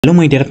Hello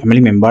my dear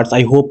family members,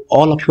 I hope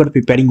all of you are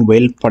preparing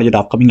well for your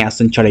upcoming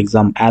Accenture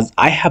exam, as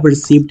I have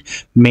received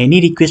many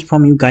requests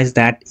from you guys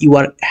that you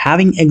are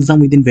having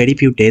exam within very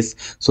few days.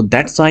 So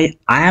that's why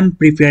I am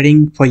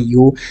preparing for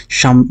you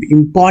some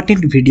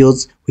important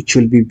videos which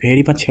will be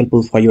very much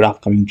helpful for your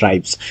upcoming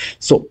drives.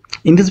 So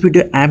in this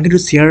video I am going to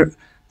share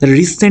the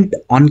recent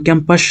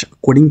on-campus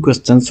coding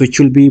questions,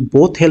 which will be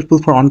both helpful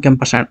for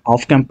on-campus and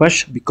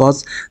off-campus,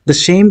 because the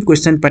same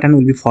question pattern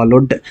will be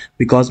followed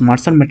because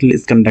Marshall Metal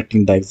is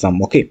conducting the exam.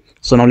 Okay,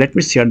 so now let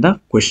me share the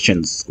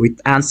questions with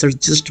answers.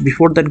 Just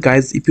before that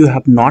guys, if you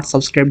have not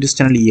subscribed this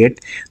channel yet,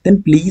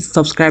 then please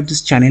subscribe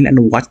this channel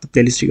and watch the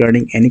playlist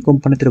regarding any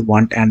component that you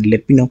want, and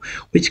let me know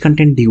which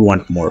content do you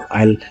want more.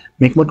 I'll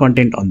make more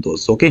content on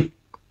those. Okay,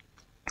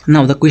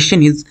 now the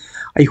question is,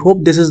 I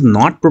hope this is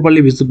not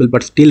properly visible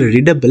but still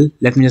readable.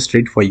 Let me just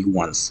read for you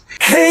once.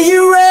 Hey,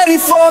 you ready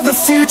for the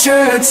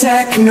future?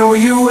 Techno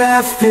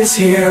UF is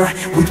here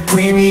with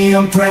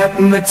premium prep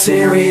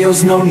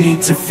materials, no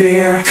need to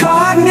fear.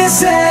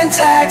 Cognizant,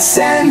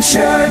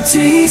 Accenture,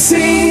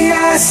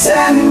 TCS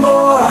and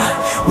more.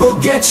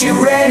 We'll get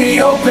you ready,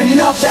 open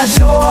up that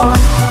door.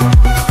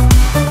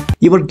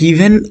 You were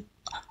given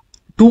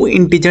two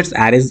integers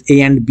arrays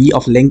A and B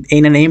of length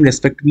n and m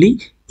respectively.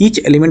 Each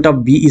element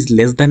of B is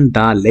less than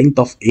the length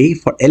of A.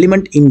 For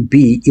element in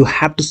B, you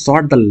have to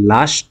sort the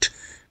last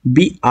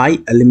BI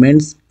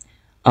elements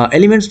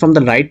from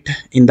the right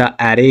in the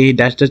array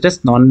dash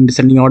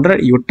non-descending order.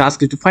 Your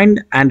task is to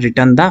find and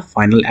return the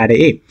final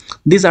array A.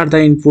 These are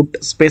the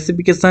input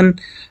specification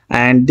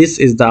and this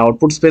is the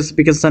output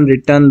specification.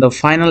 Return the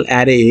final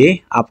array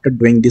A after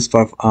doing this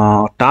for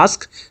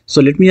task.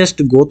 So let me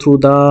just go through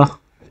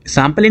the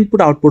sample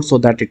input output so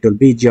that it will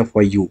be easier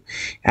for you.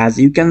 As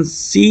you can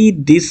see,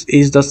 this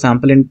is the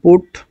sample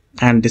input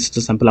and this is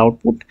the sample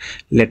output.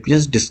 Let me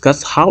just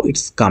discuss how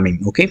it's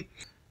coming. Okay,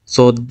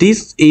 so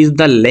this is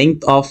the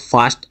length of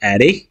first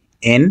array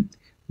n,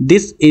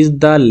 this is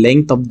the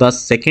length of the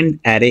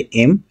second array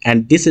m,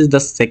 and this is the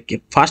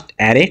first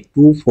array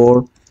 2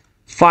 4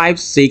 5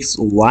 6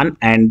 1,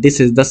 and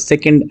this is the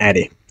second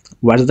array.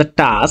 What is the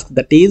task?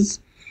 That is,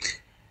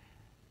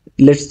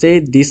 let's say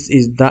this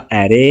is the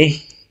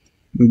array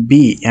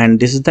B and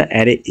this is the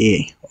array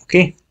A.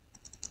 Okay,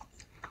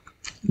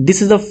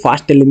 this is the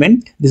first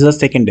element, this is the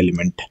second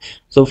element.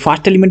 So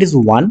first element is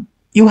 1.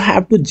 You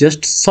have to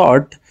just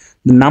sort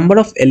the number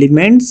of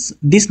elements,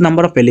 this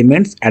number of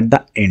elements at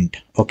the end.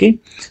 Okay,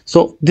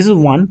 so this is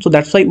 1, so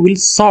that's why we'll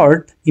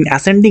sort in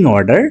ascending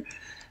order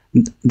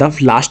the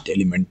last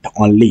element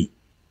only.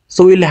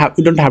 So we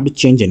don't have to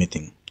change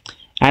anything.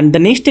 And the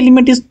next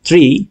element is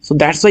 3, so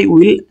that's why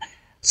we'll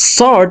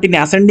sort in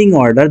ascending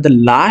order the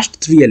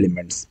last 3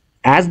 elements.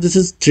 As this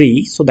is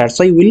 3, so that's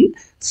why we'll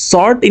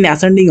sort in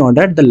ascending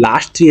order the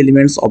last 3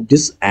 elements of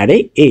this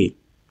array A.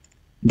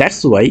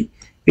 That's why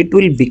it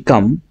will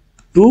become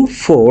 2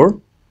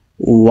 4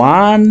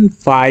 1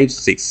 5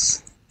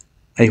 6.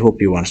 I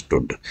hope you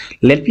understood.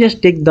 Let me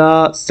just take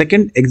the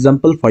second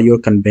example for your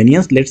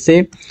convenience. Let's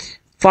say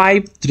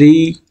 5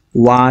 3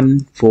 1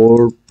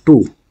 4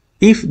 2.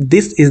 If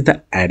this is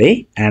the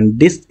array and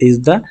this is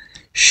the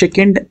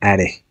second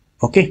array.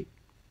 Okay,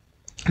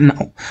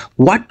 now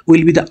what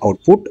will be the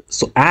output?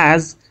 So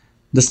as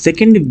the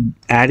second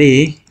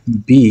array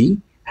B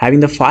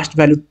having the first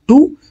value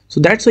 2, so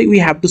that's why we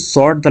have to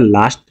sort the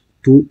last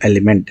 2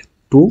 element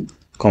 2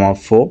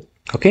 4.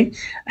 Okay,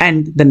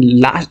 and the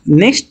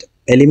next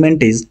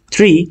element is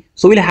 3,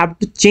 so we'll have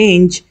to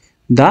change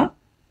the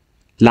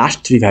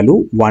last 3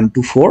 value 1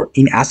 to 4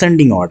 in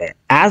ascending order.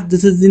 As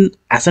this is in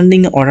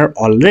ascending order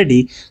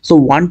already, so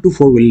 1 to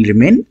 4 will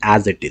remain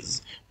as it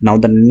is. Now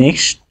the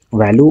next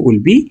value will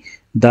be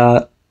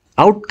the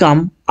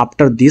outcome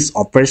after these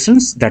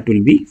operations, that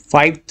will be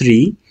 5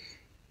 3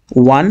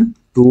 1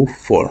 2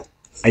 4.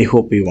 I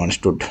hope you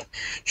understood.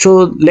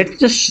 So let's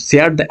just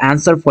share the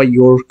answer for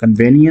your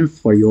convenience,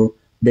 for your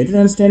better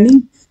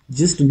understanding.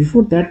 Just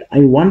before that, I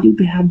want you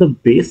to have the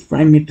base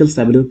prime materials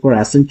available for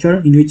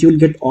Accenture, in which you will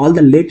get all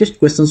the latest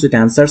questions with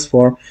answers.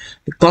 For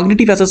the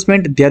cognitive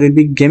assessment, there will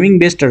be gaming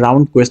based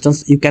round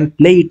questions. You can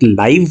play it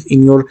live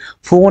in your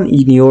phone,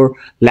 in your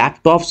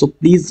laptop, so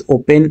please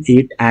open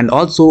it. And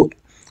also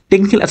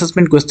technical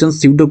assessment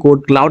questions, pseudo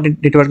code, cloud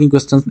networking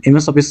questions,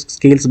 MS Office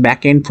skills,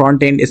 backend,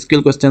 front end,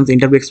 SQL questions,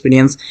 interview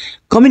experience,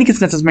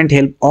 communication assessment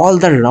help. All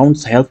the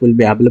rounds help will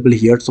be available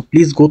here. So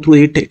please go through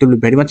it. It will be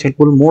very much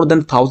helpful. More than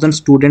 1,000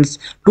 students,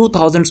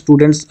 2,000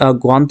 students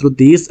gone through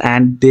this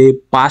and they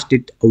passed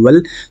it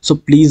well. So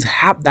please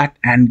have that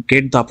and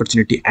get the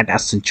opportunity at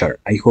Accenture.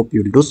 I hope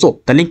you will do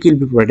so. The link will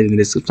be provided in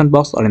the description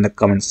box or in the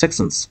comment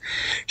sections.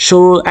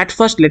 So at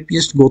first, let me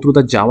just go through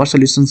the Java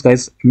solutions,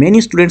 guys. Many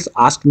students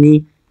asked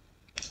me,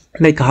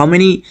 like, how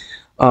many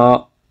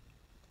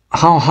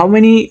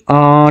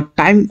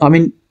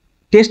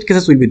test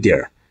cases will be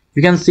there.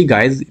 You can see,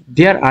 guys,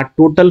 there are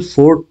total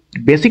 4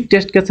 basic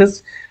test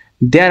cases,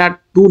 there are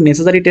 2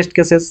 necessary test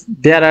cases,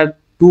 there are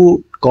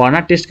 2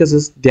 corner test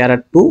cases, there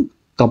are 2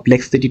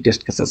 complexity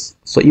test cases.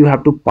 So you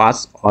have to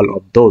pass all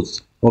of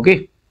those.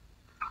 Okay,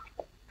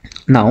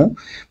 Now,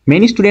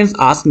 many students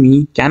ask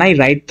me, can I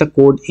write the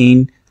code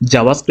in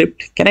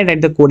JavaScript? Can I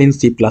write the code in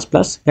C++?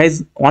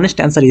 Guys, honest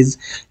answer is,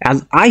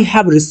 as I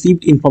have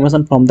received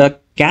information from the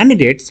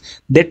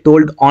candidates, they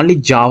told only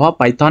Java,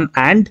 Python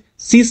and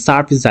C#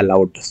 is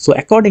allowed. So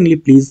accordingly,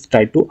 please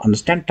try to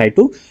understand, try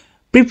to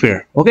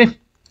prepare. Okay.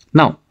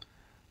 Now,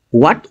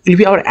 what will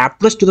be our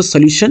approach to the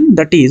solution?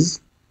 That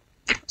is,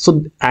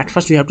 so at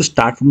first we have to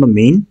start from the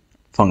main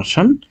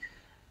function.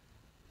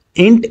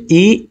 Int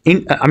e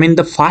I mean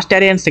the first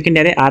array and second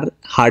array are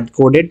hard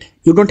coded.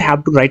 You don't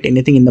have to write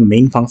anything in the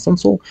main function,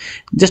 so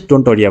just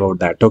don't worry about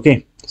that.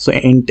 Okay, so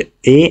int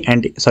a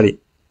and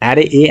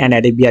array a and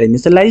array b are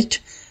initialized,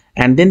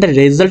 and then the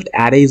result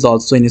array is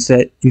also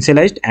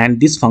initialized, and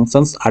these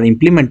functions are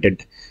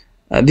implemented.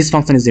 This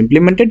function is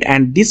implemented,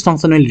 and this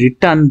function will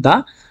return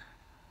the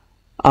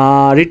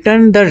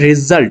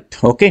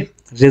result. Okay,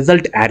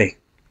 result array.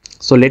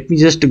 So let me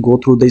just go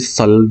through this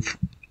solve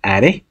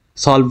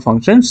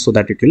function so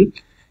that it will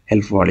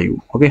help for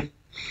you. Okay,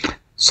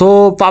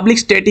 so public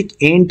static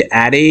int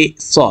array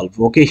solve.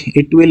 Okay,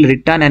 it will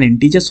return an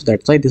integer, so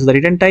that's why this is the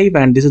return type,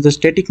 and this is the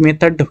static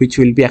method which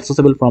will be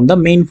accessible from the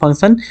main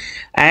function.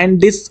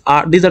 And these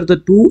are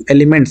the two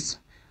elements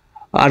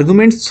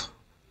arguments,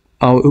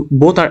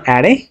 both are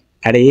array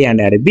a and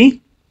array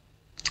b.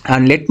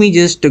 And let me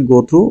just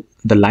go through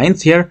the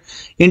lines here.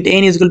 Int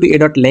n is equal to a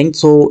dot length,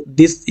 so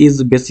this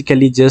is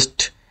basically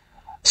just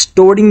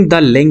storing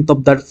the length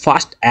of the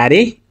first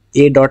array.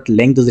 A dot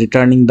length is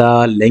returning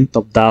the length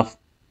of the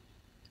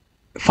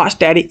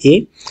first array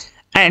a,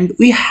 and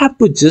we have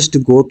to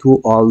just go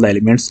through all the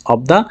elements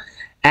of the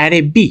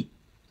array b.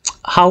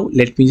 How?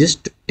 Let me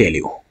just tell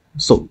you.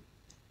 So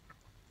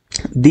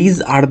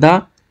these are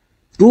the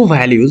two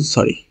values,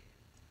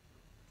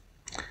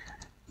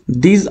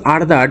 these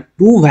are the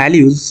two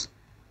values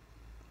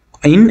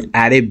in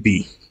array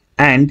b,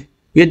 and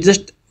we are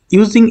just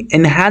using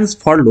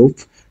enhanced for loop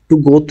to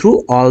go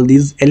through all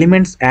these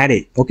elements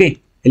array. Okay,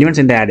 elements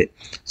in the array.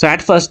 So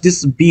at first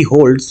this b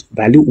holds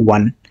value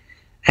 1,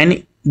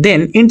 and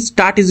then int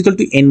start is equal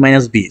to n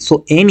minus b.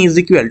 So n is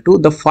equal to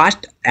the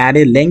first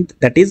array length,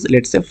 that is,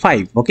 let's say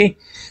 5. Okay,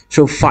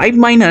 so 5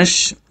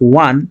 minus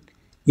 1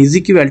 is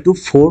equal to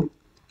 4.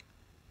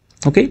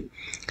 Okay,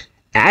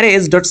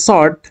 arrays dot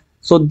sort.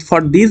 So for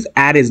these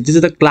arrays, this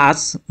is the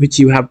class which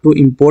you have to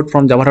import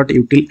from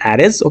java.util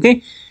arrays.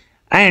 Okay,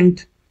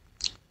 and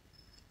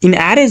in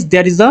arrays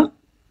there is a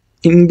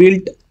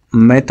inbuilt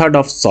method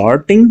of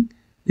sorting.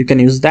 You can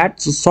use that.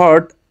 So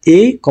sort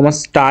a comma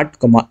start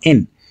comma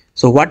n.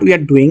 So what we are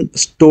doing,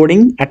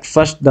 storing at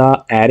first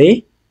the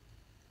array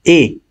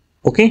a,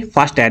 okay,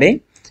 first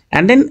array,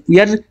 and then we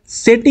are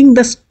setting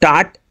the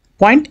start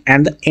point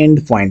and the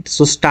end point.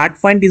 So start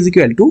point is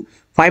equal to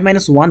 5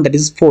 minus 1, that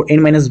is 4,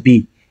 n minus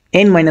b,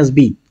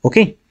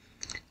 okay,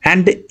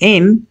 and the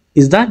n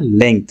is the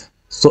length.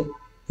 So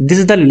this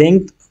is the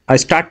length,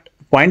 start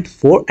point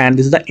 4, and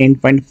this is the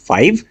end point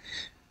 5.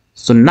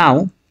 So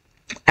now,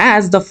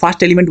 as the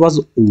first element was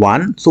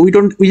 1, so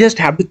we just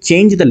have to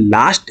change the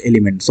last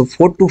element. So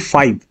 4 to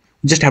 5,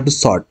 we just have to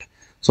sort.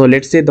 So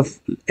let's say the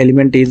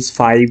element is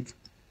 5,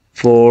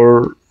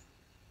 4,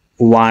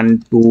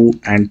 1, 2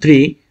 and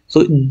 3.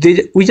 So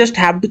we just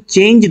have to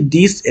change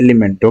this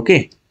element.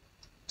 Okay,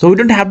 so we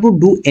don't have to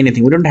do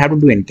anything. In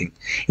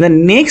the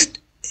next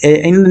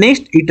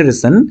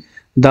iteration,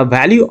 the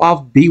value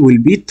of b will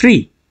be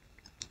 3,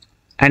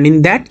 and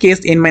in that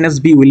case n minus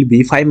b will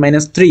be 5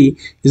 minus 3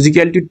 is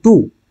equal to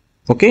 2.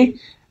 Okay,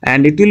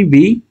 and it will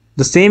be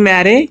the same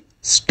array.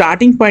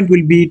 Starting point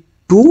will be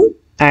 2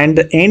 and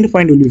the end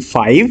point will be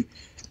 5.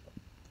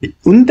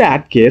 In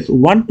that case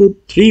 1, 2,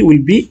 3 will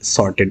be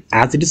sorted.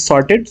 As it is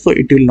sorted, so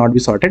it will not be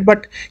sorted,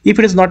 but if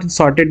it is not in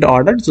sorted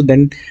order, so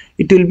then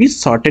it will be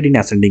sorted in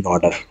ascending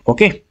order.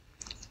 Okay,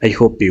 I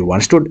hope you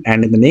understood.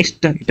 And in the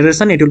next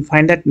iteration, it will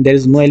find that there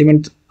is no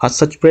element as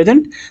such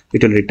present.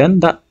 It will return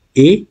the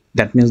a,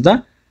 that means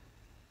the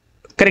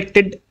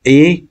corrected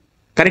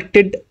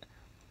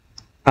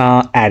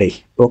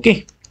array.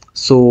 Okay,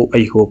 so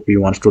I hope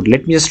you understood.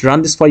 Let me just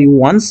run this for you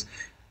once.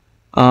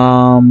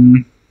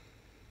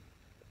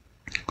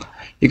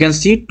 You can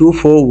see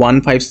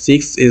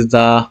 24156 is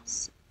the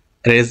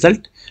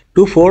result.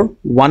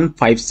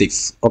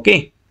 24156.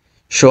 Okay,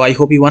 so I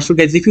hope you understood,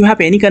 guys. If you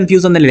have any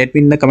confusion, then let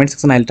me in the comment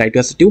section. I'll try to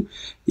assist you.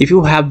 If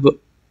you have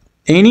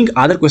any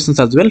other questions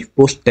as well,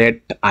 post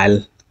that.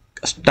 I'll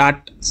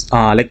start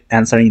like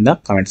answering in the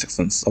comment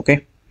sections.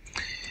 Okay,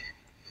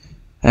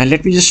 and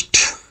let me just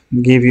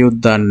give you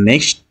the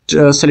next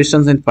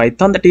solutions in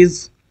Python. That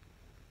is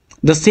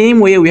the same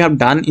way we have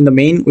done in the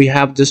main. We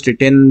have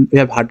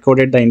hard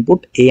coded the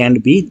input a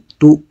and b,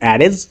 two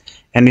arrays,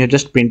 and we have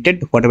just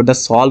printed whatever the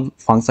solve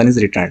function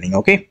is returning.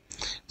 Okay,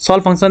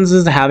 solve functions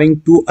is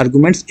having two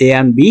arguments a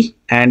and b,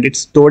 and it's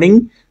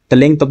storing the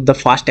length of the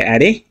first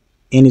array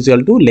n is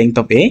equal to length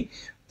of a.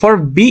 For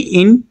b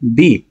in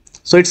b,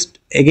 so it's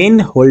again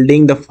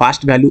holding the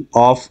first value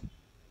of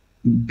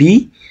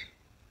b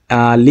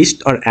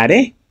list or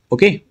array.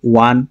 Okay,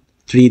 1,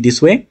 3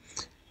 this way,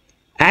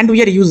 and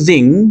we are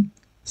using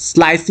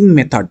slicing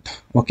method.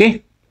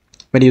 Okay,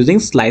 we're using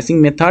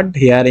slicing method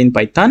here in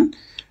Python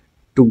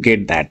to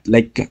get that,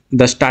 like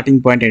the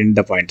starting point and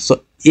the point.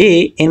 So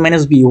a n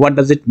minus b, what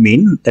does it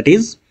mean? That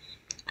is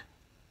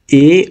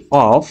a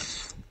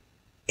of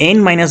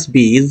n minus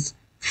b is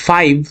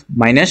 5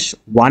 minus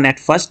 1 at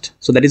first,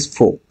 so that is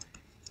 4.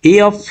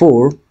 A of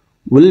 4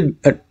 will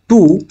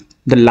to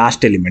the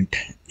last element,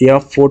 a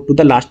of 4 to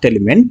the last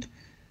element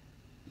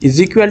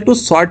is equal to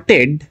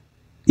sorted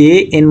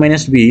a n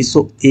minus b.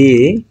 So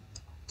a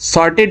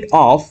sorted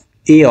of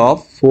a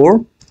of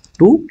 4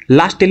 to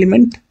last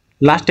element,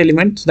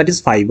 so that is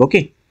 5.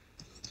 Okay,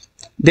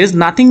 there is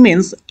nothing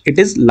means it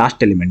is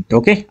last element.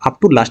 Okay,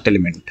 up to last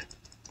element.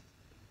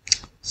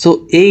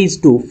 So a is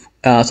to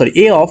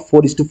a of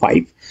 4 is to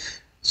 5.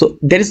 So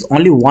there is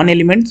only one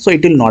element, so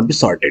it will not be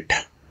sorted.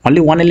 Only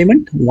one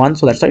element, one,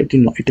 so that's why it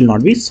will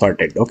not be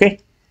sorted. Okay,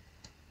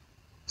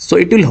 so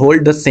it will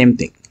hold the same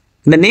thing.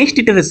 In the next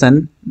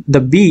iteration, the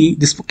b,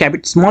 this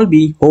capital small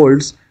b,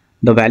 holds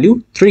the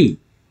value 3.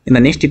 In the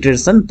next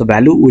iteration, the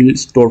value will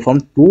store from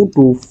 2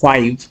 to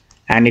 5,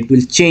 and it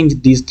will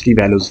change these three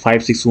values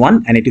 5, 6,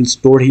 1, and it will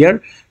store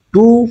here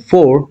 2,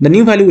 4. The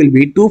new value will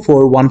be 2,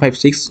 4, 1, 5,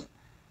 6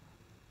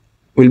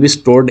 will be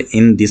stored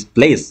in this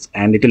place,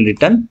 and it will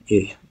return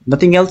a,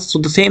 nothing else. So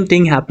the same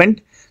thing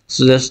happened.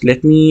 So just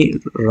let me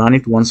run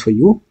it once for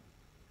you.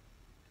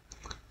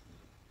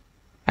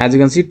 As you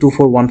can see,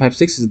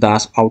 24156 is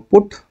the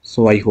output.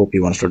 So I hope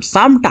you understood.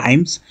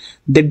 Sometimes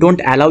they don't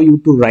allow you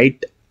to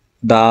write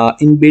the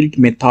inbuilt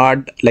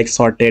method like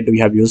sorted we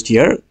have used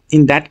here.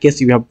 In that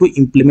case, you have to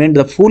implement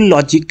the full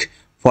logic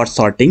for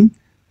sorting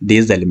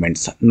these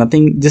elements.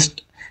 Nothing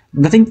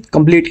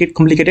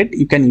complicated.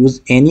 You can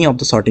use any of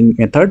the sorting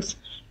methods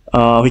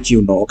which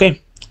you know.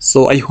 Okay,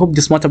 so I hope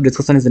this much of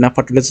discussion is enough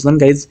for today's session,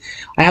 guys.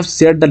 I have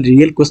shared the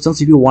real questions.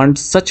 If you want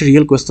such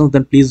real questions,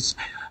 then please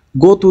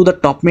go to the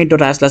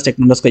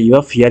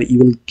topmate.as/techno_uf. Here you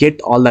will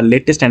get all the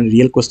latest and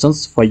real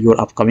questions for your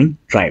upcoming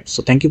drives.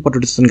 So thank you for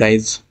today's session,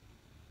 guys.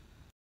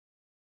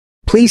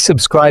 Please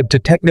subscribe to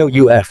Techno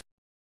UF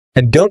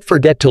and don't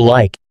forget to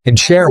like and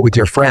share with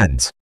your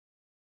friends.